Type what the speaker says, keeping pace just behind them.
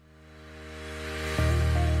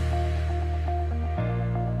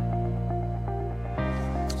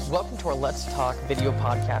Welcome to our Let's Talk video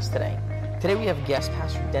podcast today. Today we have guest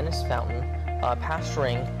pastor Dennis Fountain,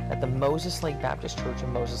 pastoring at the Moses Lake Baptist Church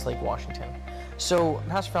in Moses Lake, Washington. So,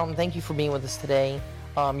 Pastor Fountain, thank you for being with us today.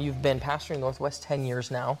 You've been pastoring Northwest 10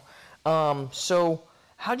 years now. So,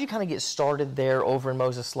 how did you kind of get started there over in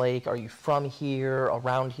Moses Lake? Are you from here,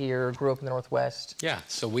 around here, grew up in the Northwest? Yeah,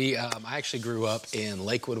 so I actually grew up in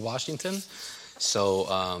Lakewood, Washington.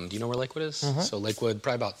 So, do you know where Lakewood is? Mm-hmm. So Lakewood,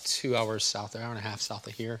 probably about 2 hours south, an hour and a half south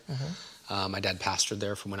of here. Mm-hmm. My dad pastored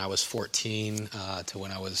there from when I was 14 to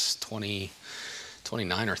when I was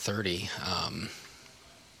 29 or 30.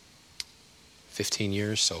 15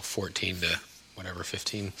 years, so 14 to whatever,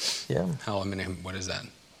 15. Yeah. What is that,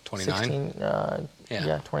 29? 16,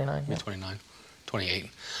 yeah, 29. Yeah. 29, 28.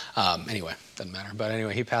 Anyway, doesn't matter. But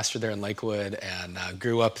anyway, he pastored there in Lakewood and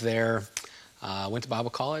grew up there. Went to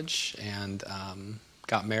Bible college and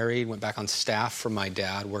got married, went back on staff for my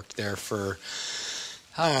dad, worked there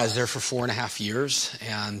I was there for 4.5 years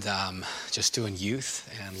and just doing youth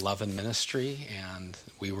and loving ministry, and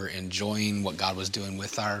we were enjoying what God was doing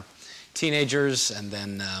with our teenagers, and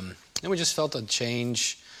then we just felt a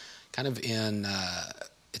change kind of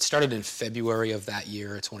it started in February of that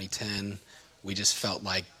year, 2010. We just felt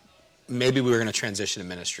like maybe we were going to transition to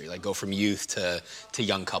ministry, like go from youth to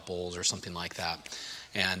young couples or something like that.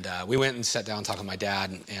 And we went and sat down and talked with my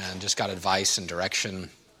dad and just got advice and direction.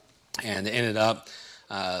 And it ended up,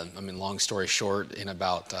 long story short, in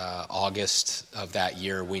about August of that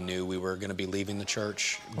year, we knew we were going to be leaving the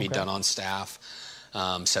church, be done on staff.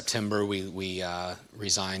 September, we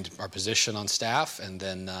resigned our position on staff, and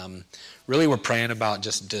then really we're praying about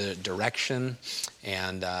just direction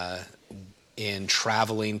and in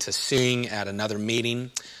traveling to sing at another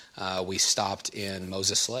meeting. We stopped in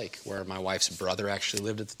Moses Lake, where my wife's brother actually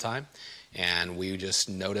lived at the time, and we just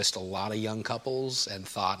noticed a lot of young couples and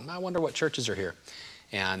thought, I wonder what churches are here.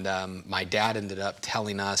 And my dad ended up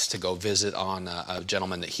telling us to go visit on a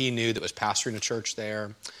gentleman that he knew that was pastoring a church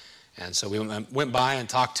there. And so we went by and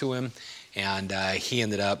talked to him, and he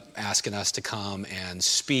ended up asking us to come and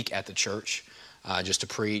speak at the church, just to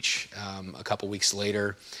preach a couple weeks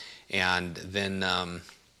later. And then I'm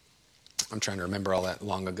trying to remember all that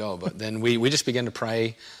long ago, but then we just began to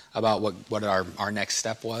pray about what our next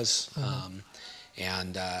step was.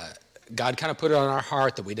 And God kind of put it on our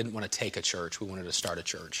heart that we didn't want to take a church. We wanted to start a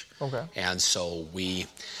church. Okay. And so we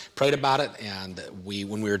prayed about it, and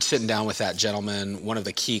when we were sitting down with that gentleman, one of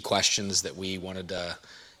the key questions that we wanted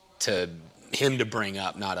him to bring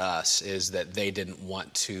up, not us, is that they didn't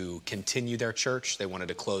want to continue their church. They wanted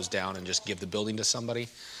to close down and just give the building to somebody.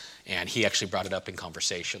 And he actually brought it up in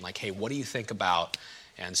conversation, like, hey, what do you think about?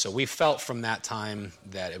 And so we felt from that time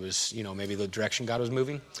that it was, maybe the direction God was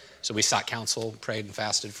moving. So we sought counsel, prayed and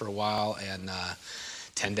fasted for a while, and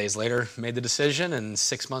 10 days later made the decision, and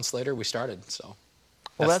 6 months later we started. So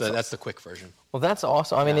that's the quick version. Well, that's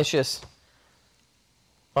awesome. I mean, it's just,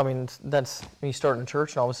 that's when you start in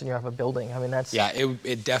church and all of a sudden you have a building. That's... Yeah,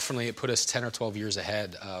 it definitely put us 10 or 12 years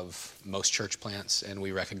ahead of most church plants, and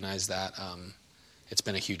we recognize that. It's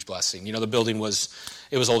been a huge blessing. The building was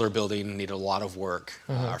older building, needed a lot of work.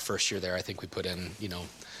 Our first year there, I think we put in,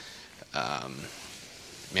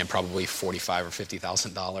 probably $45,000 or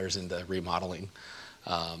 $50,000 into remodeling,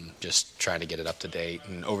 just trying to get it up to date.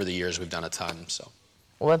 And over the years, we've done a ton. So,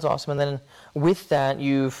 well, that's awesome. And then with that,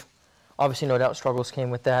 you've obviously, no doubt, struggles came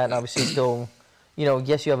with that. And obviously, still,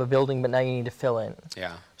 yes, you have a building, but now you need to fill in.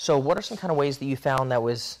 Yeah. So, what are some kind of ways that you found that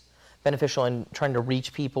was beneficial in trying to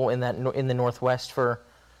reach people in the Northwest for,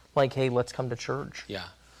 like, hey, let's come to church? Yeah.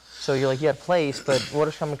 So you're like, you have a place, but what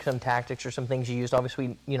are some tactics or some things you used?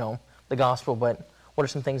 Obviously, the gospel, but what are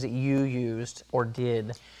some things that you used or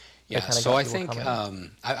did? Yeah, so I think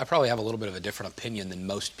I probably have a little bit of a different opinion than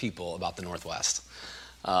most people about the Northwest.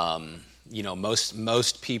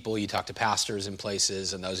 Most people, you talk to pastors in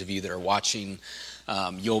places, and those of you that are watching,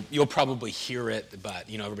 you'll probably hear it, but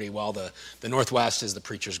everybody, the Northwest is the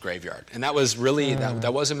preacher's graveyard, and that was really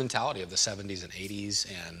that was a mentality of the 70s and 80s,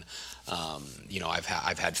 and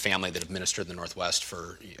I've had family that have ministered in the Northwest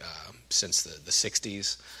for since the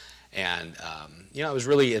 60s, and it was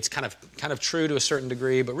really, it's kind of true to a certain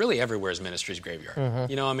degree, but really everywhere is ministry's graveyard.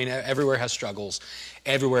 Everywhere has struggles,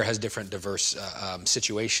 everywhere has different diverse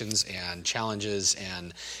situations and challenges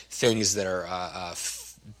and things that are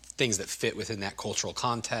things that fit within that cultural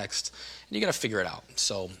context, and you got to figure it out.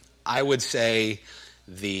 So I would say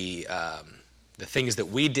the things that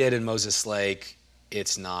we did in Moses Lake,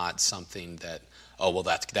 it's not something that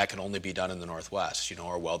that can only be done in the Northwest,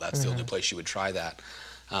 or that's the only place you would try that.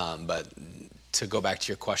 But to go back to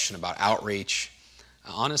your question about outreach,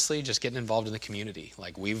 honestly, just getting involved in the community.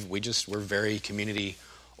 Like we're very community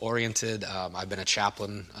oriented. I've been a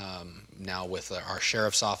chaplain now with our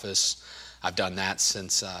sheriff's office. I've done that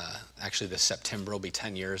since actually this September will be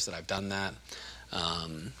 10 years that I've done that.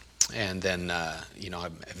 And then,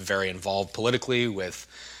 I'm very involved politically with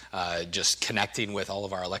just connecting with all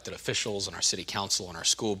of our elected officials and our city council and our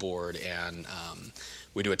school board. And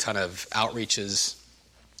we do a ton of outreaches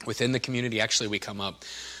within the community. Actually, we're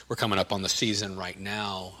coming up on the season right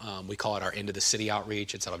now. We call it our Into the City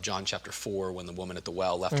outreach. It's out of John chapter 4, when the woman at the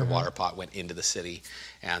well left her water pot, went into the city.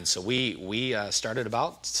 And so we started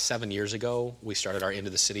about 7 years ago. We started our Into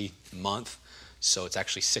the City month. So it's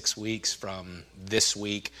actually 6 weeks from this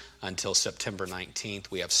week until September 19th.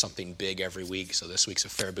 We have something big every week. So this week's a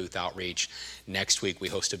Fair Booth outreach. Next week we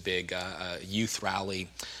host a big youth rally.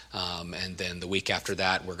 And then the week after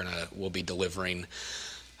that we'll be delivering,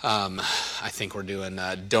 I think we're doing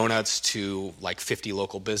donuts to like 50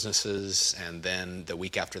 local businesses. And then the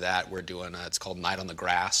week after that we're doing, it's called Night on the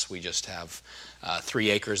Grass. We just have 3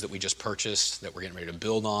 acres that we just purchased that we're getting ready to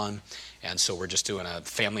build on. And so we're just doing a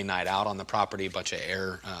family night out on the property, a bunch of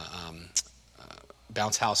air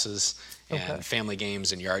bounce houses and family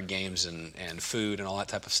games and yard games and food and all that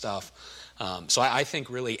type of stuff. So I think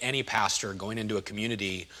really any pastor going into a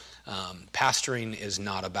community, pastoring is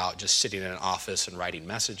not about just sitting in an office and writing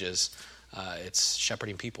messages. It's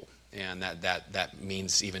shepherding people. And that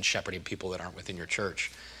means even shepherding people that aren't within your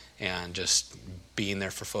church and just being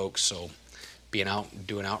there for folks. So being out,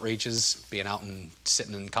 doing outreaches, being out and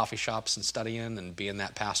sitting in coffee shops and studying, and being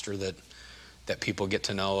that pastor that people get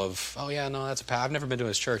to know of, oh yeah, no, that's a pastor. I've never been to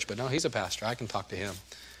his church, but no, he's a pastor. I can talk to him.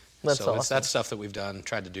 That's so awesome. That's stuff that we've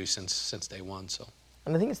tried to do since day one. So.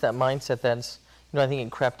 And I think it's that mindset that's, I think it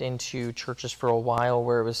crept into churches for a while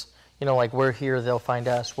where it was, like we're here, they'll find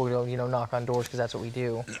us, we'll go, knock on doors because that's what we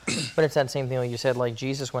do. But it's that same thing like you said, like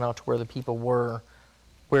Jesus went out to where the people were,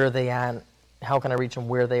 where are they at, how can I reach them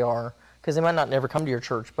where they are? Because they might not never come to your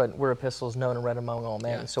church, but we're epistles known and read among all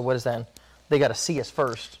men. Yeah. So what is that? They got to see us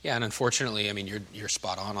first. Yeah, and unfortunately, you're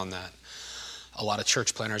spot on that. A lot of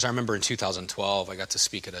church planners. I remember in 2012, I got to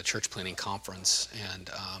speak at a church planning conference,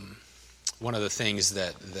 and one of the things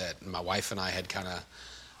that my wife and I had kind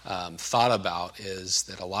of thought about is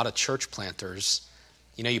that a lot of church planters,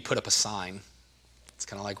 you put up a sign. It's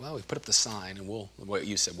kind of like, well, we put up the sign, and what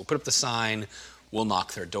you said, we'll put up the sign, we'll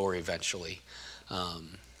knock their door eventually.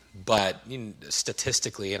 But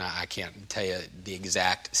statistically, and I can't tell you the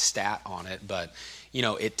exact stat on it, but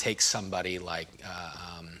it takes somebody like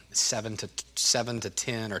 7 to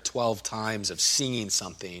 10 or 12 times of seeing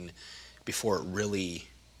something before it really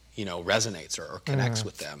resonates or connects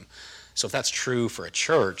with them. So if that's true for a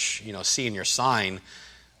church, seeing your sign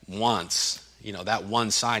once, that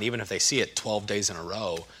one sign, even if they see it 12 days in a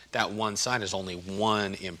row, that one sign is only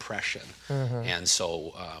one impression. And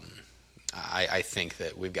so I think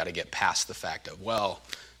that we've got to get past the fact of, well,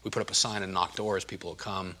 we put up a sign and knock doors, people will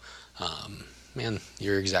come. Man,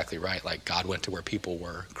 you're exactly right. Like God went to where people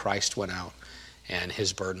were. Christ went out, and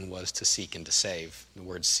his burden was to seek and to save. The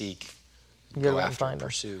word seek, go after and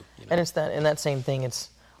pursue. And it's that same thing. It's,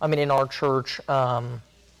 in our church,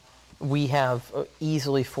 we have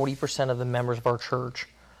easily 40% of the members of our church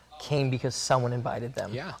came because someone invited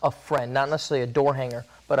them. Yeah. A friend, not necessarily a door hanger,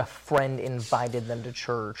 but a friend invited them to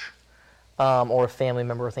church. Or a family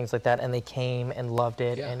member or things like that, and they came and loved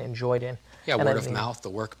it and enjoyed it. Yeah, word of mouth, the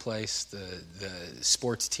workplace, the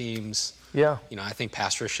sports teams. Yeah. I think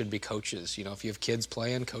pastors should be coaches. If you have kids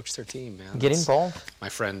playing, coach their team, man. Get involved. My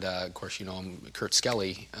friend, of course, Kurt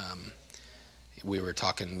Skelly, we were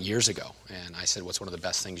talking years ago, and I said, what's one of the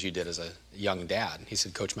best things you did as a young dad? He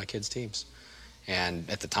said, coach my kids' teams. And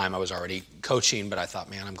at the time I was already coaching, but I thought,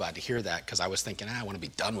 man, I'm glad to hear that, because I was thinking, I want to be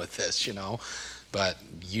done with this, But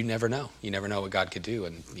you never know. You never know what God could do.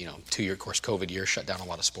 And, 2 year, of course, COVID year shut down a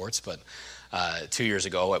lot of sports. But 2 years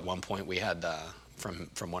ago, at one point, we had,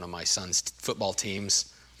 from one of my son's football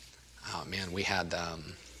teams, we had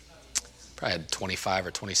probably had 25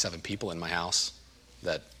 or 27 people in my house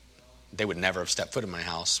that they would never have stepped foot in my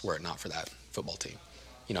house were it not for that football team,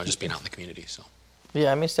 just being out in the community. So.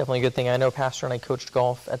 Yeah, it's definitely a good thing. I know Pastor and I coached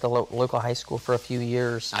golf at the local high school for a few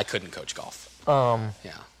years. I couldn't coach golf. Yeah.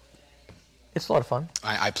 It's a lot of fun.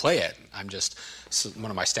 I play it.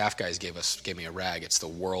 One of my staff guys gave me a rag. It's the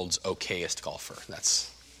world's okayest golfer.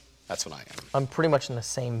 That's what I am. I'm pretty much in the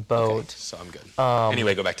same boat. Okay, so I'm good.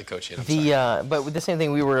 Anyway, go back to coaching. But with the same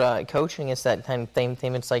thing, we were coaching. It's that kind of same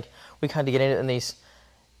thing. It's like we kind of get into it in these,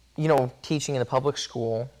 teaching in the public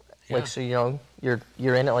school. Yeah. Like, so you're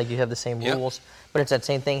in it, like you have the same rules. But it's that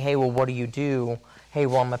same thing. Hey, well, what do you do? Hey,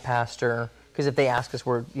 well, I'm a pastor. Because if they ask us,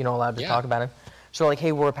 we're allowed to talk about it. So like,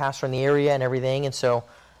 hey, we're a pastor in the area and everything, and so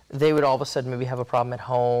they would all of a sudden maybe have a problem at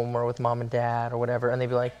home or with mom and dad or whatever, and they'd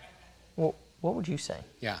be like, well, what would you say?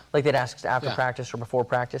 Yeah. Like they'd ask us after Yeah. practice or before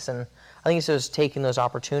practice, and I think it's just taking those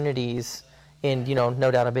opportunities in,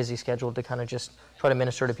 no doubt a busy schedule to kind of just try to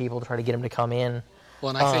minister to people, to try to get them to come in.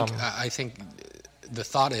 Well, and I think the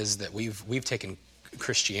thought is that we've taken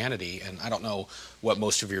Christianity, and I don't know what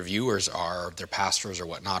most of your viewers are, they're pastors or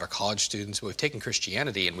whatnot, or college students, but we've taken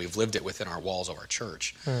Christianity and we've lived it within our walls of our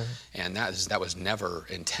church. And that was never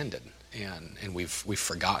intended. And we've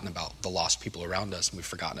forgotten about the lost people around us, and we've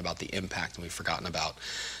forgotten about the impact, and we've forgotten about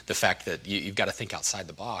the fact that you've got to think outside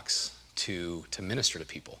the box to minister to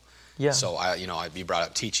people. Yeah. So you brought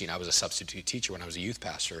up teaching. I was a substitute teacher when I was a youth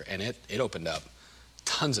pastor, and it opened up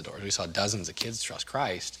tons of doors. We saw dozens of kids trust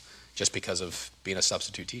Christ just because of being a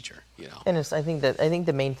substitute teacher. And I think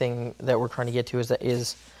the main thing that we're trying to get to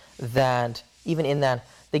is that even in that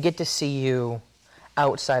they get to see you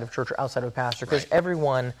outside of church or outside of a pastor, because Right.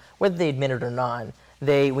 everyone, whether they admit it or not,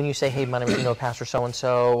 when you say, hey, my name is Pastor so and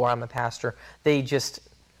so, or I'm a pastor, they just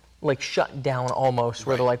like shut down almost,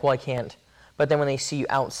 where they're like, well, I can't. But then when they see you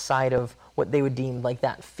outside of what they would deem like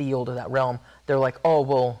that field or that realm, they're like, oh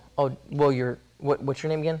well, you're what's your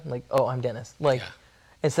name again? Like, oh, I'm Dennis. Like, Yeah.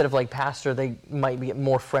 instead of like pastor, they might be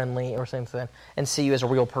more friendly or something, and see you as a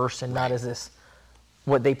real person, not as this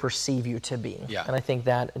what they perceive you to be. Yeah. And I think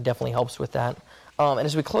that definitely helps with that. And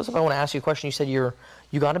as we close up, I want to ask you a question. You said you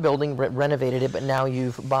got a building, renovated it, but now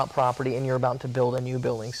you've bought property and you're about to build a new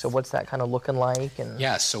building. So what's that kind of looking like? And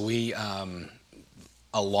Yeah, so we,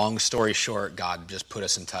 a long story short, God just put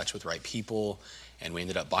us in touch with right people, and we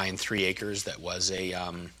ended up buying 3 acres. That was it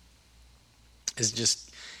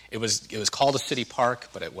was called a city park,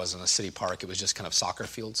 but it wasn't a city park. It was just kind of soccer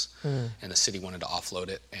fields, and the city wanted to offload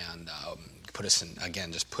it and put us in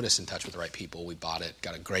touch with the right people. We bought it,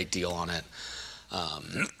 got a great deal on it,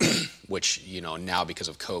 which now because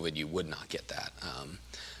of COVID you would not get that.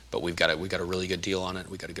 But we got a really good deal on it.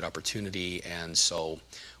 We got a good opportunity, and so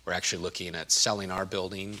we're actually looking at selling our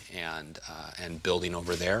building and building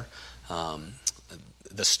over there.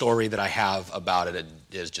 The story that I have about it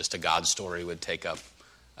is just a God story. Would take up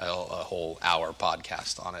a whole hour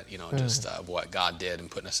podcast on it. Just what God did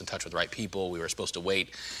and putting us in touch with the right people. We were supposed to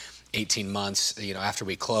wait 18 months, after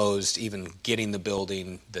we closed, even getting the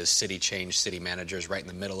building. The city changed city managers right in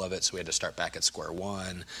the middle of it, so we had to start back at square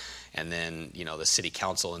one. And then, the city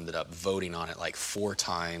council ended up voting on it like 4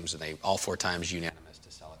 times, and they all 4 times unanimous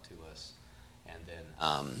to sell it to us. And then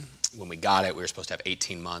when we got it, we were supposed to have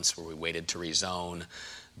 18 months where we waited to rezone,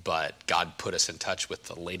 but God put us in touch with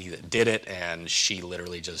the lady that did it, and she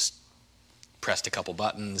literally just pressed a couple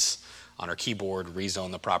buttons on her keyboard,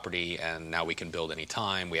 rezone the property, and now we can build any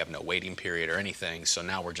time. We have no waiting period or anything, so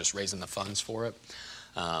now we're just raising the funds for it.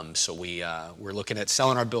 So we're looking at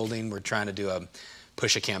selling our building. We're trying to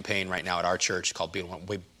push a campaign right now at our church called Be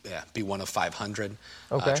One of 500.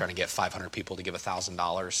 Okay. Trying to get 500 people to give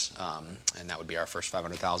 $1,000, and that would be our first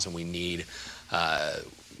 $500,000. We need.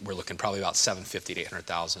 We're looking probably about $750,000 to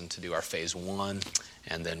 $800,000 to do our phase 1,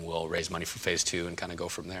 and then we'll raise money for phase 2 and kind of go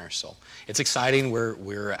from there. So it's exciting.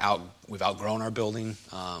 We've outgrown our building,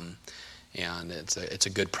 and it's a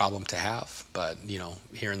good problem to have. But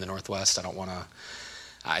here in the Northwest,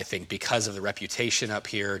 I think because of the reputation up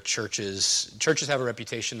here, churches have a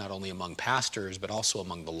reputation not only among pastors but also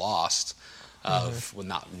among the lost of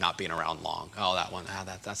not being around long. Oh, that one,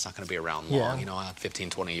 that's not going to be around long. 15,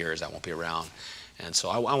 20 years, that won't be around. And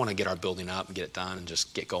so I want to get our building up and get it done and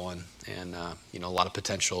just get going. And a lot of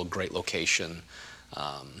potential, great location.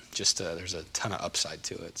 There's a ton of upside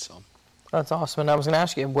to it. So that's awesome. And I was going to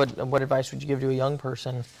ask you, what advice would you give to a young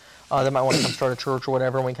person that might want to come start a church or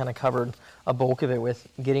whatever? And we kind of covered a bulk of it with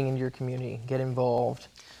getting into your community, get involved.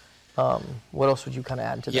 What else would you kind of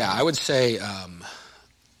add to that? Yeah, I would say,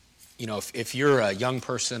 if you're a young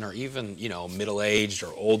person or even, middle-aged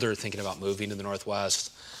or older thinking about moving to the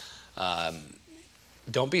Northwest,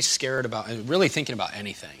 don't be scared about really thinking about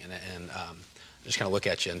anything. And just kind of look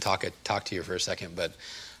at you and talk to you for a second. But,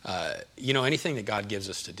 anything that God gives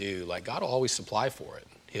us to do, like God will always supply for it.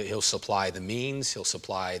 He'll supply the means, he'll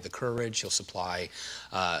supply the courage, he'll supply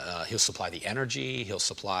the energy, he'll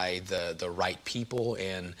supply the right people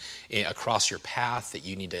across your path that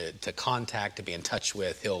you need to contact, to be in touch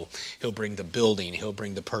with. He'll bring the building, he'll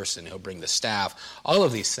bring the person, he'll bring the staff, all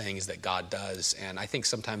of these things that God does. And I think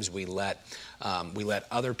sometimes we let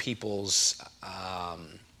other people's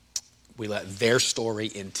We let their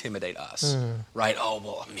story intimidate us, right? Oh,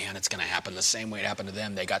 well, man, it's going to happen the same way it happened to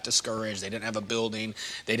them. They got discouraged. They didn't have a building.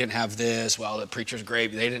 They didn't have this. Well, the preacher's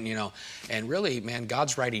great. They didn't, And really, man,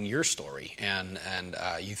 God's writing your story. And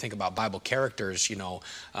you think about Bible characters,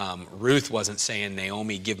 Ruth wasn't saying,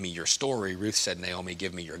 Naomi, give me your story. Ruth said, Naomi,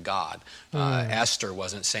 give me your God. Esther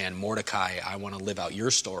wasn't saying, Mordecai, I want to live out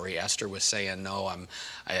your story. Esther was saying, no,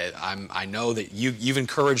 I know that you've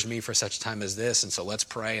encouraged me for such a time as this, and so let's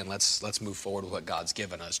pray and let's move forward with what God's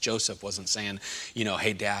given us. Joseph wasn't saying,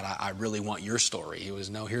 hey, Dad, I really want your story. He was,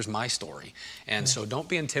 no, here's my story. And so don't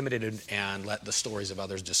be intimidated and let the stories of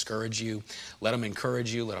others discourage you. Let them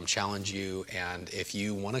encourage you. Let them challenge you. And if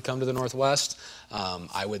you want to come to the Northwest,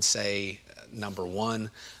 I would say, number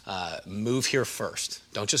one, move here first.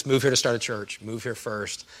 Don't just move here to start a church. Move here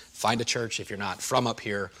first. Find a church. If you're not from up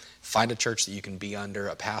here, find a church that you can be under,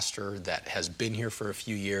 a pastor that has been here for a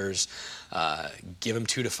few years. Give him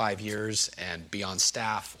 2 to 5 years and be on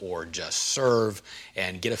staff, or just serve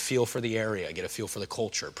and get a feel for the area, get a feel for the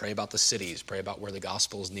culture. Pray about the cities, pray about where the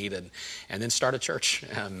gospel is needed, and then start a church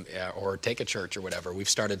or take a church or whatever. We've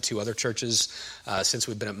started 2 other churches since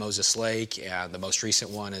we've been at Moses Lake, and the most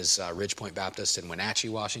recent one is Ridge Point Baptist in Wenatchee,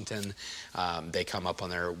 Washington. They come up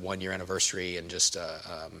on their 1-year anniversary in just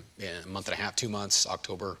in a month and a half, 2 months,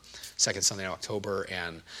 October, second Sunday in October.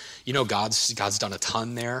 And God's done a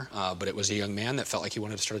ton there, but it was a young man that felt like he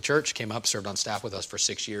wanted to start a church, came up, served on staff with us for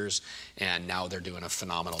 6 years, and now they're doing a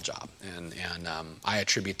phenomenal job. And I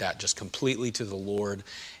attribute that just completely to the Lord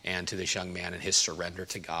and to this young man and his surrender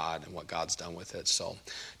to God and what God's done with it. So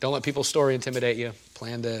don't let people's story intimidate you.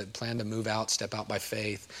 Plan to move out, step out by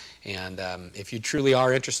faith. And if you truly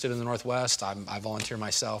are interested in the Northwest, I volunteer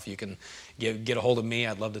myself. You can get a hold of me.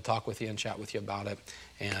 I'd love to talk with you and chat with you about it.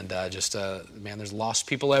 And man, there's lost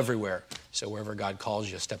people everywhere. So wherever God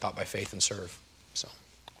calls you, step out by faith and serve. So.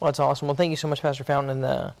 Well, that's awesome. Well, thank you so much, Pastor Fountain,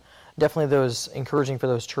 and definitely those encouraging for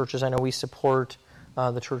those churches. I know we support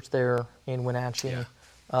the church there in Wenatchee.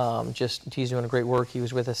 Yeah. He's doing a great work. He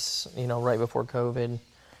was with us, right before COVID.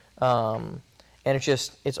 And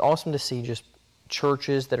it's awesome to see just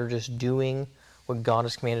churches that are just doing what God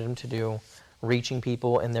has commanded them to do, reaching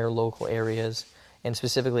people in their local areas, and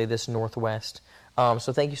specifically this Northwest.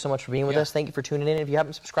 So thank you so much for being with us. Thank you for tuning in. If you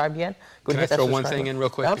haven't subscribed yet, go ahead and hit that Can I throw subscribe one thing button. in real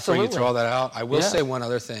quick Absolutely. before you throw all that out? I will say one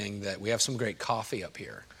other thing, that we have some great coffee up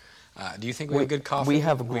here. Do you think we have good coffee? We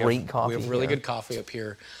have great coffee. We have really here. good coffee up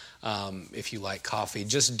here. If you like coffee,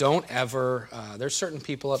 just don't ever, there's certain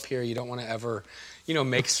people up here you don't want to ever,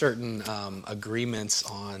 make certain agreements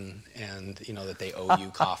on, and that they owe you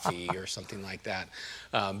coffee or something like that,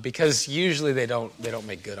 because usually they don't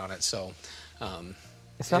make good on it. So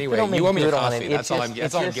anyway, you owe me a coffee. That's all I'm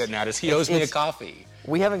getting at. Is he owes me a coffee.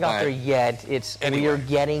 We haven't got there yet. We are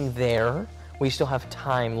getting there. We still have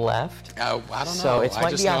time left. I don't know. So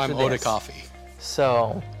I just know I'm owed a coffee.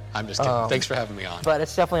 So I'm just kidding. Thanks for having me on. But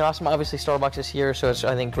it's definitely awesome. Obviously, Starbucks is here, so it's,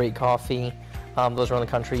 I think, great coffee. Those around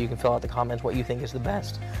the country, you can fill out the comments what you think is the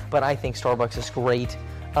best. But I think Starbucks is great.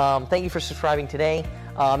 Thank you for subscribing today.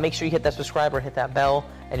 Make sure you hit that subscribe or hit that bell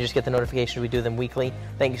and just get the notification. We do them weekly.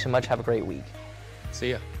 Thank you so much. Have a great week.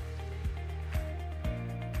 See ya.